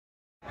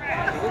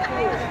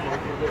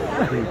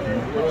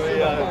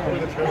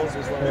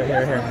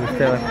Here, just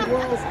tell it.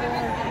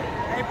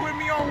 They put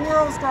me on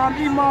World Star. I'm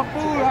eating my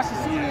food. I should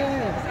sue their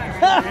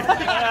ass.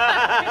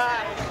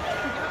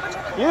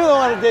 You're the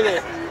one who did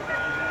it.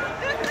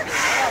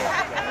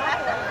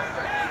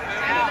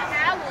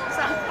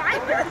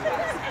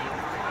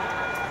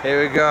 Here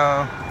we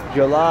go.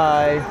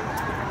 July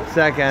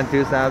 2nd,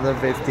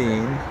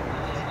 2015.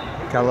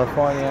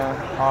 California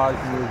Art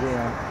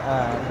Museum.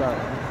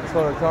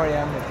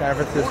 Sanatorium in San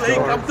Francisco.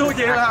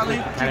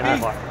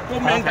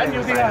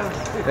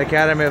 The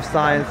Academy of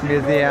Science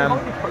Museum.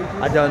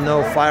 I don't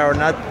know fire or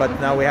not, but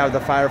now we have the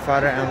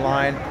firefighter in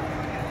line.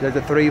 There's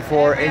a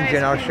 3-4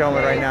 engine are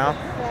showing right now.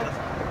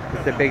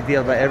 It's a big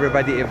deal, but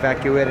everybody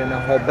evacuated in the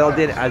whole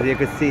building. As you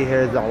can see,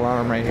 here's the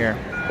alarm right here.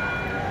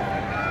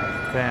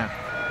 Bam.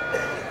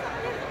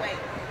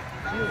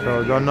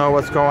 So don't know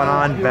what's going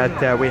on,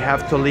 but we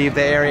have to leave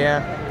the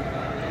area.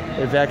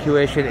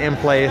 Evacuation in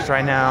place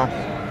right now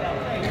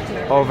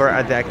over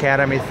at the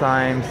Academy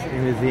Science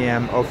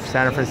Museum of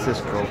San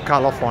Francisco,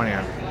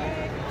 California.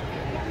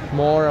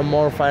 More and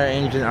more fire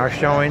engines are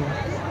showing.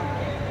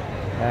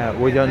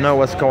 We don't know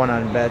what's going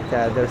on, but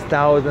there's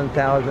thousands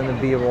of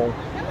people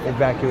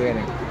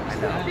evacuating.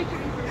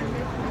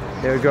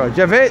 There we go.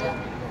 Javed!